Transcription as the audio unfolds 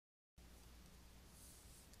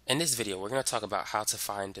In this video, we're going to talk about how to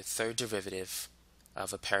find the third derivative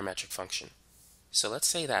of a parametric function. So let's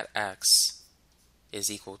say that x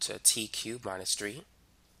is equal to t cubed minus 3,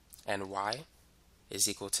 and y is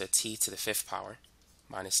equal to t to the 5th power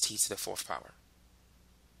minus t to the 4th power.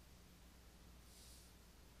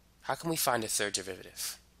 How can we find the third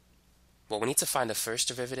derivative? Well, we need to find the first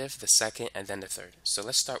derivative, the second, and then the third. So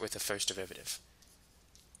let's start with the first derivative.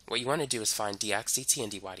 What you want to do is find dx dt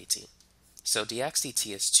and dy dt. So dx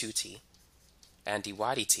dt is 2t, and dy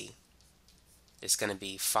dt is going to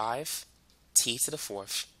be 5t to the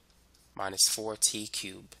 4th minus 4t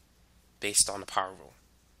cubed based on the power rule.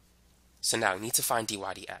 So now you need to find dy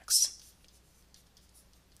dx.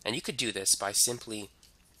 And you could do this by simply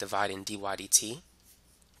dividing dy dt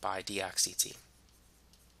by dx dt.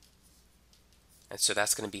 And so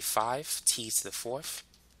that's going to be 5t to the 4th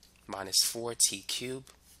minus 4t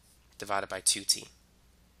cubed divided by 2t.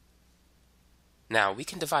 Now we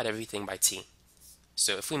can divide everything by t.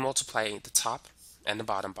 So if we multiply the top and the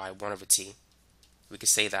bottom by 1 over t, we could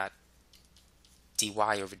say that dy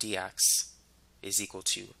over dx is equal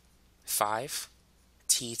to 5t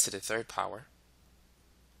to the 3rd power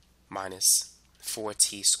minus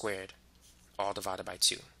 4t squared, all divided by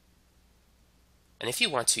 2. And if you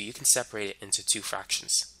want to, you can separate it into two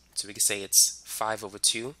fractions. So we could say it's 5 over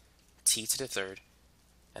 2 t to the 3rd,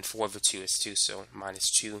 and 4 over 2 is 2, so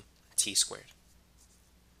minus 2t squared.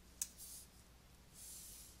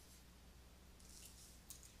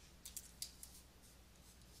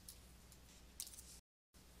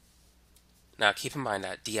 Now keep in mind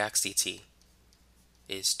that dx dt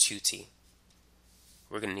is 2t.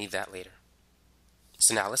 We're going to need that later.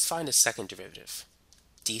 So now let's find the second derivative,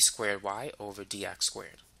 d squared y over dx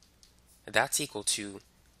squared. That's equal to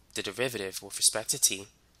the derivative with respect to t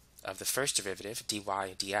of the first derivative, dy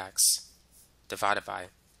dx, divided by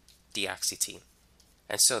dx dt.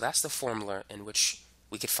 And so that's the formula in which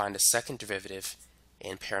we could find the second derivative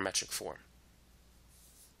in parametric form.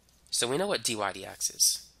 So we know what dy dx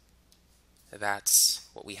is. That's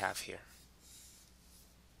what we have here.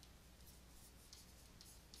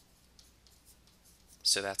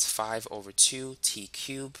 So that's 5 over 2t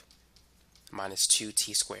cubed minus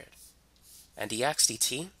 2t squared. And dx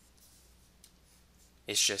dt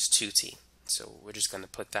is just 2t. So we're just going to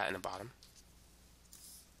put that in the bottom.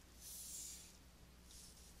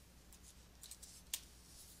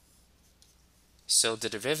 So the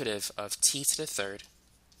derivative of t to the 3rd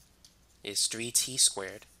is 3t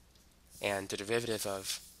squared, and the derivative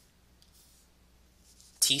of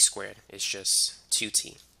t squared is just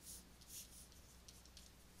 2t.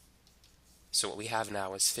 So what we have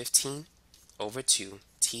now is 15 over 2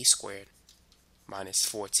 t squared minus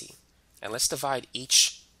 4t. And let's divide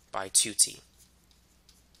each by 2t.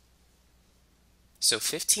 So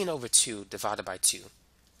 15 over 2 divided by 2,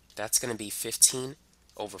 that's going to be 15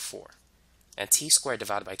 over 4. And t squared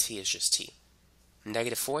divided by t is just t.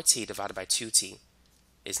 Negative 4t divided by 2t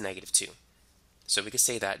is negative 2. So we could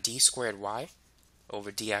say that d squared y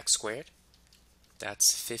over dx squared,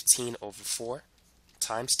 that's 15 over 4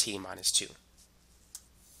 times t minus 2.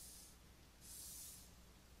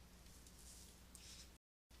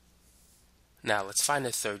 Now let's find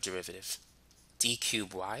the third derivative, d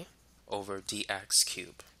cubed y over dx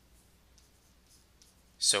cubed.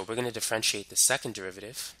 So we're going to differentiate the second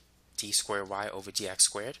derivative, d squared y over dx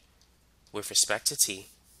squared, with respect to t,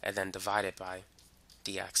 and then divide it by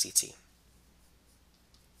dx dt.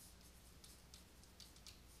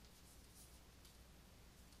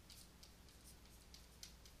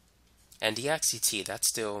 And dx dt, that's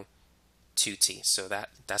still 2t, so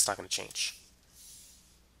that's not going to change.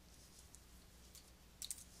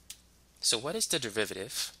 So what is the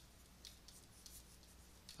derivative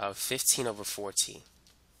of 15 over 4t?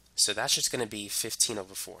 So that's just going to be 15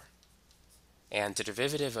 over 4. And the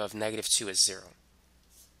derivative of negative 2 is 0.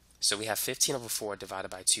 So we have 15 over 4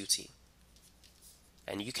 divided by 2t.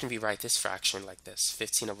 And you can rewrite this fraction like this,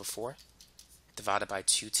 15 over 4 divided by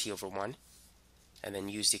 2t over 1, and then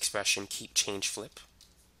use the expression keep, change, flip.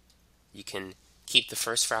 You can keep the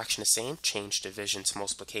first fraction the same, change division to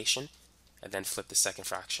multiplication, and then flip the second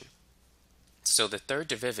fraction. So the third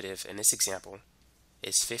derivative in this example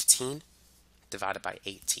is 15 divided by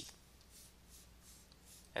 8t.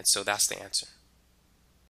 And so that's the answer.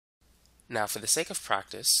 Now for the sake of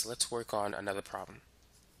practice, let's work on another problem.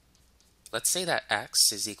 Let's say that x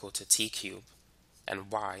is equal to t cubed and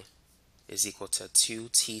y is equal to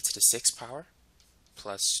 2t to the 6th power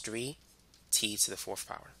plus 3t to the 4th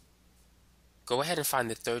power. Go ahead and find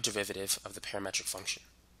the third derivative of the parametric function.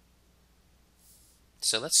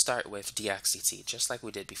 So let's start with dx dt, just like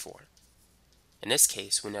we did before. In this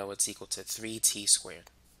case, we know it's equal to 3t squared.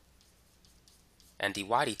 And dy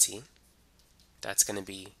dt, that's going to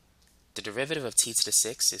be the derivative of t to the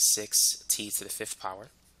 6 is 6t to the 5th power,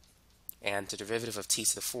 and the derivative of t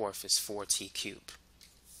to the 4th is 4t cubed.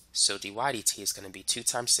 So dy dt is going to be 2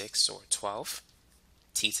 times 6, or 12,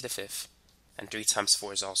 t to the 5th, and 3 times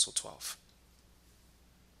 4 is also 12.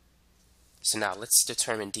 So now let's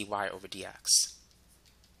determine dy over dx.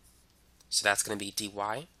 So that's going to be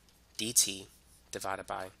dy dt divided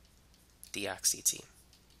by dx dt.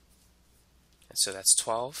 And so that's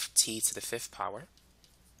 12t to the 5th power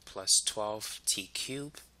plus 12t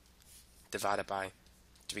cubed divided by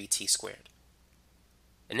 3t squared.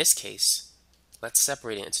 In this case, let's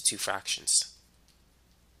separate it into two fractions.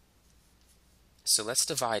 So let's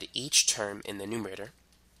divide each term in the numerator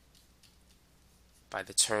by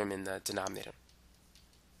the term in the denominator.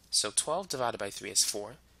 So 12 divided by 3 is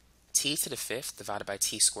 4. T to the 5th divided by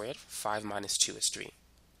t squared, 5 minus 2 is 3.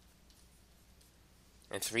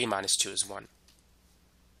 And 3 minus 2 is 1.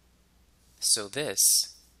 So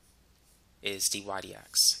this is dy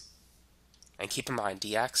dx. And keep in mind,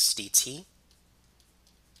 dx dt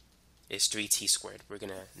is 3t squared. We're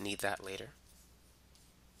going to need that later.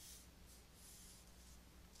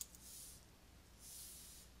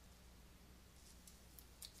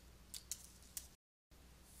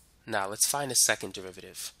 Now let's find the second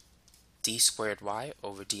derivative, d squared y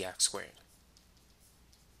over dx squared.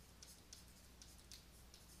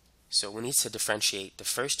 So we need to differentiate the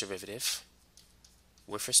first derivative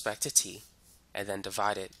with respect to t, and then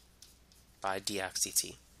divide it by dx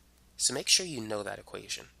dt. So make sure you know that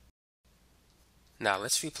equation. Now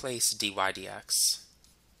let's replace dy dx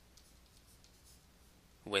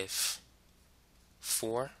with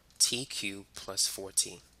 4t cubed plus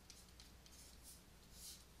 4t.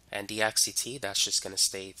 And dx dt, that's just going to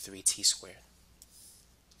stay 3t squared.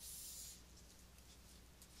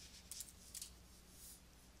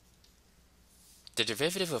 The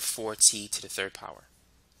derivative of 4t to the 3rd power,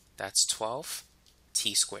 that's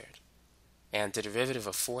 12t squared. And the derivative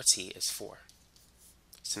of 4t is 4.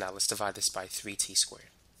 So now let's divide this by 3t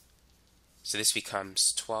squared. So this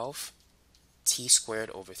becomes 12t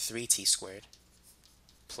squared over 3t squared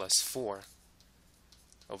plus 4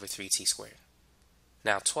 over 3t squared.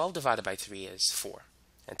 Now 12 divided by 3 is 4.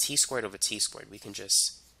 And t squared over t squared, we can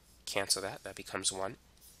just cancel that. That becomes 1.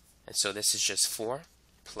 And so this is just 4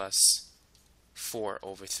 plus 4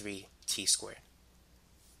 over 3t squared.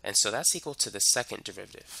 And so that's equal to the second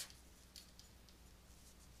derivative.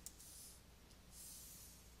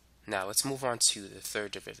 Now let's move on to the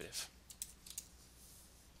third derivative.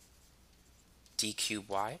 D cubed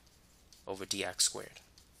y over dx squared.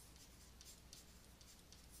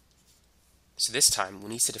 So this time we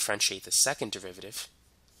need to differentiate the second derivative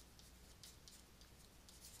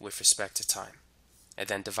with respect to time, and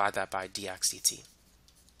then divide that by dx dt.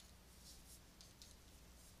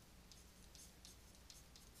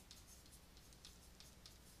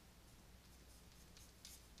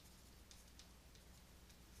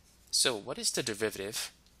 So what is the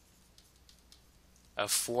derivative of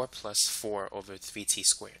 4 plus 4 over 3t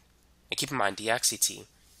squared? And keep in mind, dx dt,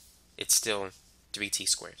 it's still 3t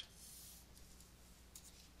squared.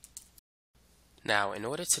 Now, in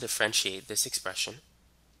order to differentiate this expression,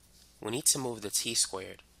 we need to move the t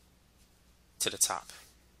squared to the top.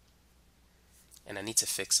 And I need to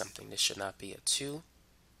fix something. This should not be a 2.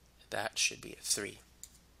 That should be a 3.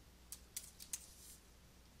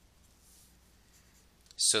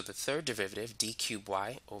 So the third derivative, d cubed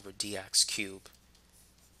y over dx cubed,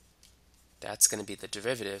 that's going to be the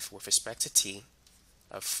derivative with respect to t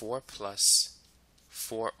of 4 plus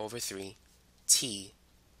 4 over 3 t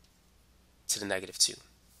to the negative 2.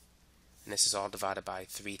 And this is all divided by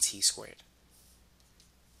 3t squared.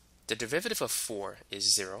 The derivative of 4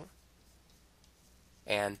 is 0.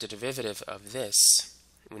 And the derivative of this,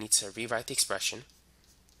 we need to rewrite the expression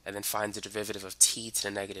and then find the derivative of t to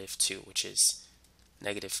the negative 2, which is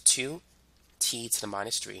negative 2 t to the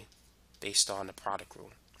minus 3 based on the product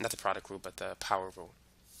rule. Not the product rule, but the power rule.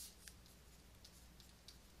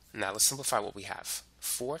 Now let's simplify what we have.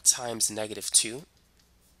 4 times negative 2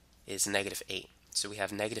 is negative 8. So we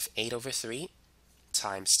have negative 8 over 3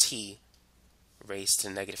 times t raised to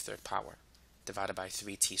the negative 3rd power divided by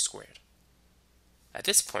 3t squared. At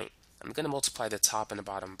this point, I'm going to multiply the top and the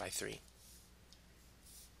bottom by 3,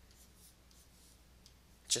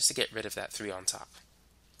 just to get rid of that 3 on top.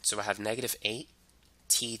 So I have negative 8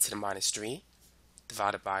 t to the minus 3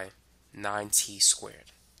 divided by 9t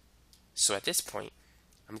squared. So at this point,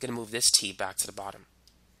 I'm going to move this t back to the bottom.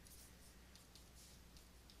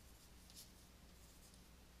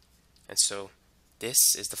 And so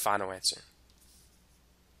this is the final answer.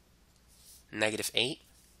 Negative 8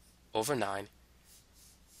 over 9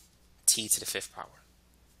 t to the 5th power.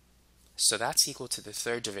 So that's equal to the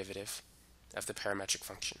third derivative of the parametric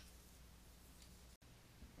function.